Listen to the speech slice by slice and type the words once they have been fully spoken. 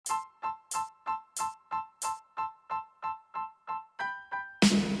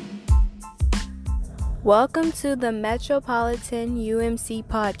Welcome to the Metropolitan UMC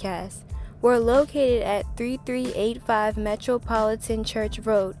podcast. We're located at 3385 Metropolitan Church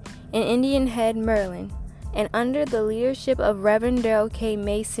Road in Indian Head, Maryland, and under the leadership of Reverend Daryl K.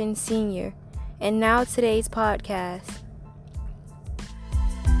 Mason Sr. And now today's podcast.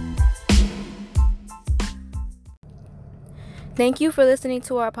 Thank you for listening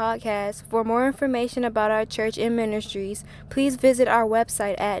to our podcast. For more information about our church and ministries, please visit our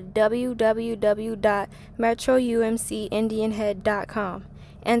website at www.metroumcindianhead.com.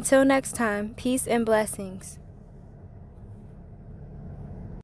 Until next time, peace and blessings.